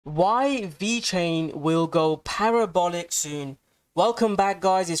Why Vechain will go parabolic soon. Welcome back,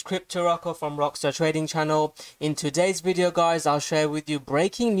 guys. It's Crypto Rocko from Rockstar Trading Channel. In today's video, guys, I'll share with you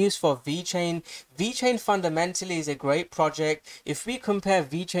breaking news for Vechain. Vechain fundamentally is a great project. If we compare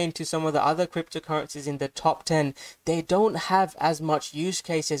Vechain to some of the other cryptocurrencies in the top 10, they don't have as much use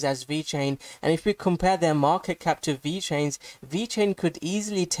cases as Vechain. And if we compare their market cap to Vechain's, Vechain could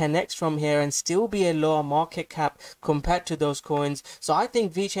easily 10x from here and still be a lower market cap compared to those coins. So I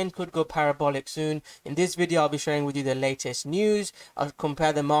think Vechain could go parabolic soon. In this video, I'll be sharing with you the latest news. I'll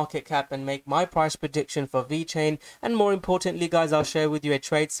compare the market cap and make my price prediction for Vechain, and more importantly, guys, I'll share with you a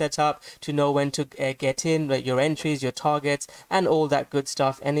trade setup to know when to get in, your entries, your targets, and all that good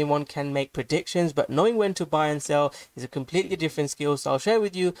stuff. Anyone can make predictions, but knowing when to buy and sell is a completely different skill. So I'll share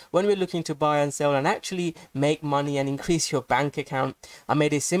with you when we're looking to buy and sell and actually make money and increase your bank account. I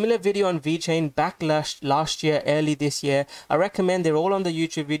made a similar video on Vechain back last year, early this year. I recommend they're all on the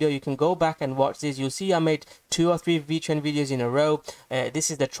YouTube video. You can go back and watch this. You'll see I made 2 or 3 Vechain videos in a row. This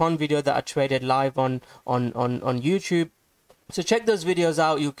is the Tron video that I traded live on YouTube. So check those videos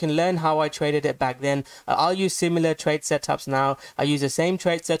out. You can learn how I traded it back then. I'll use similar trade setups now. I use the same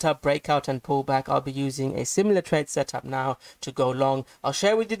trade setup, breakout and pullback. I'll be using a similar trade setup now to go long. I'll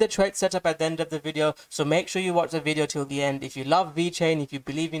share with you the trade setup at the end of the video. So make sure you watch the video till the end. If you love Vechain, if you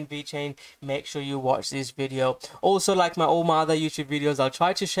believe in Vechain, make sure you watch this video. Also, like all my other YouTube videos, I'll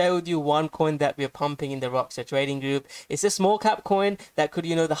try to share with you one coin that we're pumping in the Rockstar Trading Group. It's a small cap coin that could,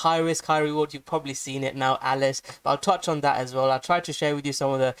 the high risk, high reward. You've probably seen it now, Alice. But I'll touch on that as well. I'll try to share with you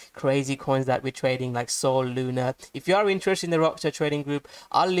some of the crazy coins that we're trading, like Sol, Luna. If you are interested in the Rockstar Trading Group,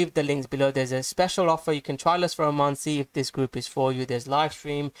 I'll leave the links below. There's a special offer. You can trial us for a month, see if this group is for you. There's live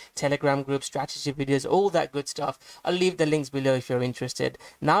stream, Telegram group, strategy videos, all that good stuff. I'll leave the links below if you're interested.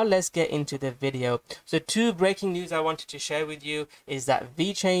 Now let's get into the video. So 2 breaking news I wanted to share with you is that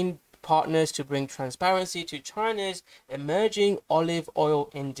Vechain partners to bring transparency to China's emerging olive oil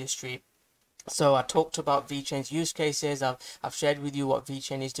industry. So I talked about Vechain's use cases. I've shared with you what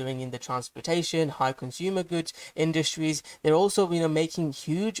Vechain is doing in the transportation, high consumer goods industries. They're also, making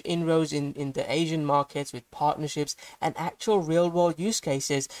huge inroads in the Asian markets with partnerships and actual real world use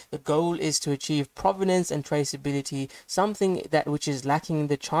cases. The goal is to achieve provenance and traceability, something which is lacking in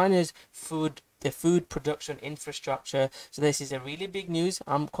the China's food production infrastructure. So this is a really big news.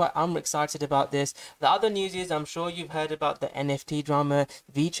 I'm excited about this. The other news is, I'm sure you've heard about the NFT drama.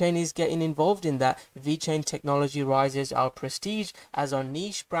 Vechain is getting involved in that. Vechain technology rises our prestige as our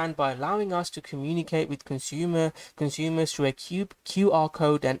niche brand by allowing us to communicate with consumers through a QR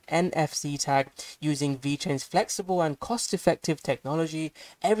code and NFC tag using Vechain's flexible and cost-effective technology.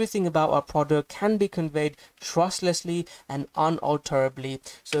 Everything about our product can be conveyed trustlessly and unalterably.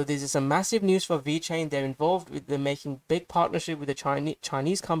 So this is some massive news for Vechain. They're involved with making big partnership with a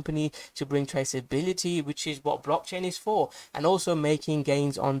Chinese company to bring traceability, which is what blockchain is for, and also making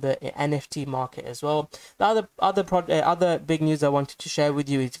gains on the NFT market as well. The other big news I wanted to share with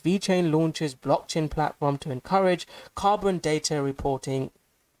you is Vechain launches blockchain platform to encourage carbon data reporting.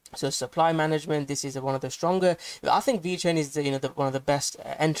 So supply management, this is one of the stronger. I think Vechain is one of the best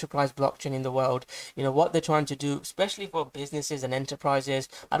enterprise blockchain in the world. What they're trying to do, especially for businesses and enterprises.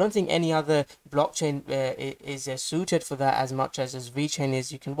 I don't think any other blockchain is suited for that as much as Vechain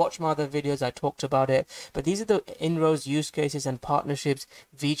is. You can watch my other videos, I talked about it. But these are the inroads, use cases, and partnerships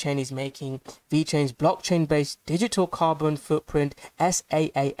Vechain is making. Vechain's blockchain-based digital carbon footprint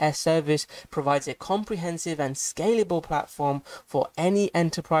SaaS service provides a comprehensive and scalable platform for any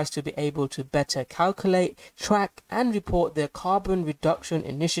enterprise to be able to better calculate, track, and report their carbon reduction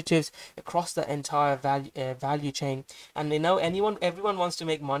initiatives across the entire value chain. And everyone wants to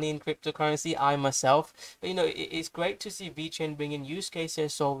make money in cryptocurrency, I myself. But it's great to see Vechain bringing use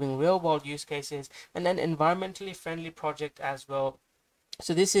cases, solving real world use cases, and an environmentally friendly project as well.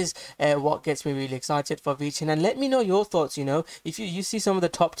 So this is what gets me really excited for Vechain. And let me know your thoughts. If you see some of the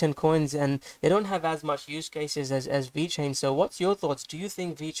top 10 coins and they don't have as much use cases as Vechain. So what's your thoughts? Do you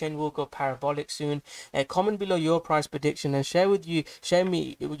think Vechain will go parabolic soon? Comment below your price prediction and share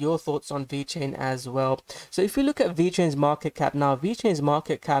me your thoughts on Vechain as well. So if you look at Vechain's market cap now, Vechain's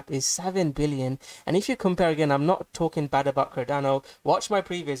market cap is 7 billion. And if you compare, again, I'm not talking bad about Cardano. Watch my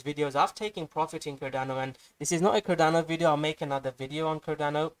previous videos. I've taken profit in Cardano, and this is not a Cardano video. I'll make another video on Cardano.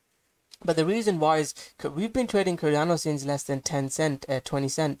 But the reason why is we've been trading Cardano since less than 10 cent, 20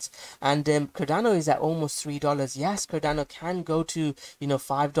 cents, and Cardano is at almost $3. Yes, Cardano can go to, you know,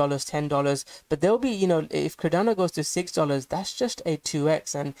 $5, $10, but there'll be, you know, if Cardano goes to $6, that's just a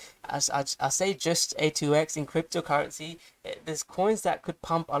 2x. And as I say, just a 2x in cryptocurrency. There's coins that could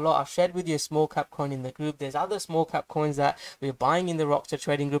pump a lot. I've shared with you a small cap coin in the group. There's other small cap coins that we're buying in the Rocko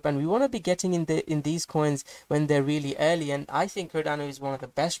trading group, and we want to be getting in these coins when they're really early. And I think Cardano is one of the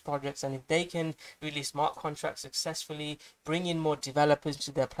best projects, and if they can release smart contracts successfully, bring in more developers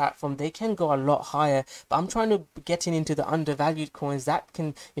to their platform, they can go a lot higher. But I'm trying to get into the undervalued coins that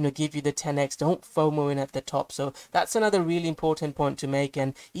can, you know, give you the 10x. Don't FOMO in at the top. So that's another really important point to make.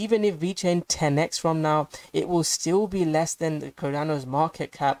 And even if Vechain 10x from now, it will still be less than Cardano's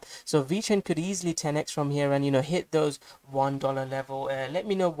market cap. So Vechain could easily 10x from here and, you know, hit those $1 level. Let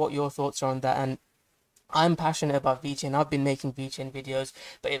me know what your thoughts are on that. And I'm passionate about Vechain. I've been making Vechain videos,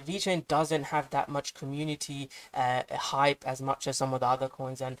 but if Vechain doesn't have that much community hype as much as some of the other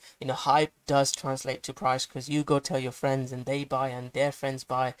coins, and you know, hype does translate to price, because you go tell your friends and they buy and their friends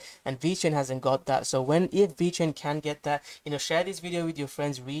buy, and Vechain hasn't got that. So if Vechain can get that, you know, share this video with your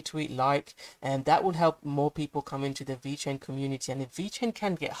friends, retweet, like, and that will help more people come into the Vechain community. And if Vechain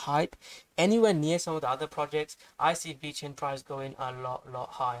can get hype anywhere near some of the other projects, I see Vechain price going a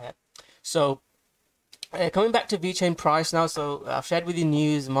lot higher. So coming back to Vechain price now, so I've shared with you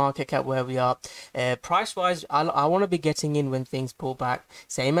news, market cap, where we are. Price wise, I want to be getting in when things pull back.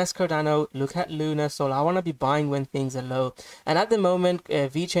 Same as Cardano, look at Luna, so I want to be buying when things are low. And at the moment,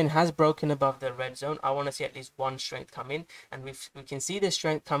 Vechain has broken above the red zone. I want to see at least one strength come in, and we can see the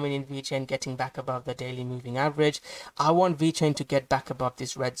strength coming in Vechain, getting back above the daily moving average. I want Vechain to get back above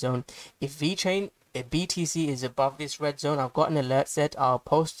this red zone. If Vechain BTC is above this red zone, I've got an alert set. I'll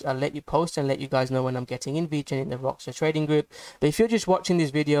let you post and let you guys know when I'm getting in Vechain in the Rocko trading group. But if you're just watching this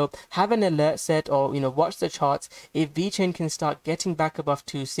video, have an alert set, or, you know, watch the charts. If Vechain can start getting back above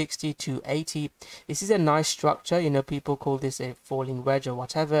 260, 280, this is a nice structure. You know, people call this a falling wedge or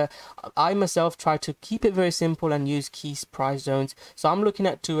whatever. I myself try to keep it very simple and use key price zones. So I'm looking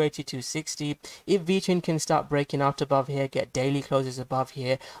at 280, 260. If Vechain can start breaking out above here, get daily closes above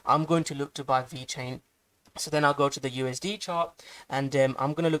here, I'm going to look to buy Vechain. So then I'll go to the USD chart, and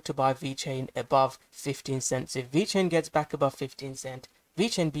I'm going to look to buy Vechain above 15 cents. If Vechain gets back above 15 cents,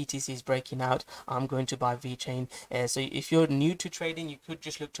 Vechain BTC is breaking out, I'm going to buy Vechain. So if you're new to trading, you could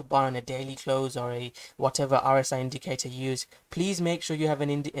just look to buy on a daily close or a whatever RSI indicator you use. Please make sure you have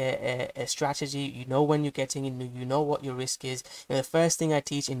a strategy. You know when you're getting in, you know what your risk is. You know, the first thing I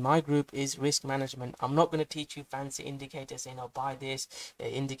teach in my group is risk management. I'm not going to teach you fancy indicators saying, oh, buy this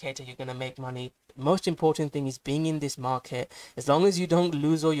indicator, you're going to make money. Most important thing is being in this market. As long as you don't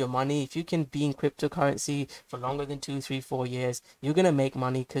lose all your money, if you can be in cryptocurrency for longer than 2, 3, 4 years, you're going to make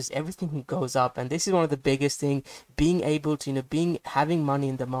money, because everything goes up. And this is one of the biggest thing, being able to, you know, having money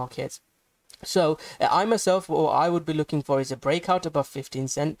in the markets. So I myself, what I would be looking for is a breakout above 15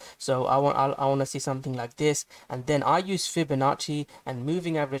 cent. So I want to see something like this, and then I use Fibonacci and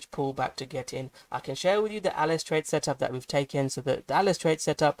moving average pullback to get in. I can share with you the Alice trade setup that we've taken. So the Alice trade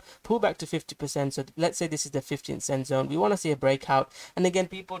setup, pullback to 50%. So let's say this is the 15 cent zone. We want to see a breakout. And again,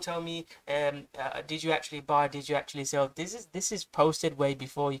 people tell me, did you actually buy? Did you actually sell? This is posted way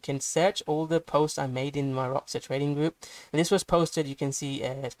before. You can search all the posts I made in my Rocko trading group. And this was posted, you can see,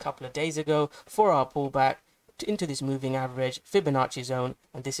 a couple of days ago. 4-hour pullback into this moving average Fibonacci zone,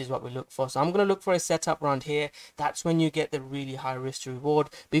 and this is what we look for. So I'm going to look for a setup around here. That's when you get the really high risk to reward.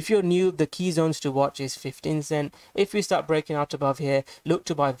 But if you're new, the key zones to watch is 15 cent. If we start breaking out above here, look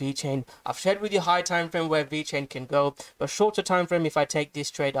to buy Vechain. I've shared with you high time frame where Vechain can go, but shorter time frame, if I take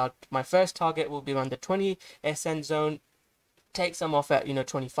this trade out, my first target will be around the 20 cent zone. Take some off at, you know,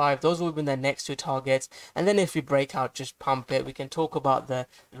 25. Those will be the next two targets, and then if we break out, just pump it. We can talk about the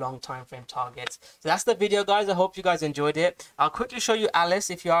long time frame targets. So that's the video, guys. I hope you guys enjoyed it. I'll quickly show you Alice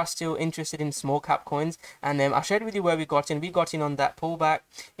if you are still interested in small cap coins, and I shared with you where we got in. We got in on that pullback.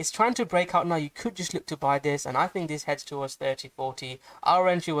 It's trying to break out now. You could just look to buy this, and I think this heads towards 30-40. Our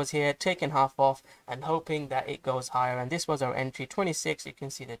entry was here, taking half off and hoping that it goes higher, and this was our entry 26. You can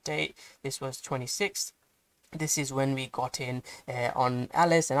see the date. This was 26th. This is when we got in on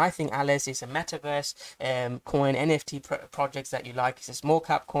Alice, and I think Alice is a metaverse coin, NFT projects that you like. It's a small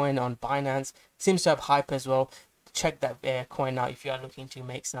cap coin on Binance. Seems to have hype as well. Check that coin out if you are looking to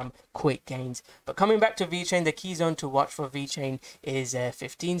make some quick gains. But coming back to Vechain, the key zone to watch for Vechain is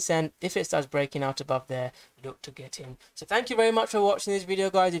 15 cent. If it starts breaking out above there, look to get in. So thank you very much for watching this video,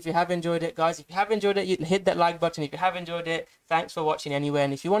 guys. If you have enjoyed it, you hit that like button. If you have enjoyed it, thanks for watching anyway.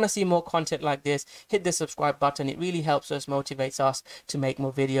 And if you want to see more content like this, hit the subscribe button. It really helps us, motivates us to make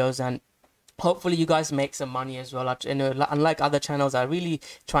more videos. And hopefully you guys make some money as well. You know, unlike other channels, I really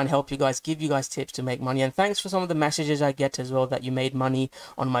try and help you guys, give you guys tips to make money. And thanks for some of the messages I get as well that you made money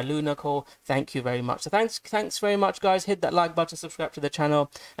on my Luna call. Thank you very much. So thanks very much, guys. Hit that like button, subscribe to the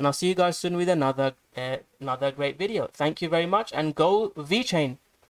channel, and I'll see you guys soon with another great video. Thank you very much, and go Vechain.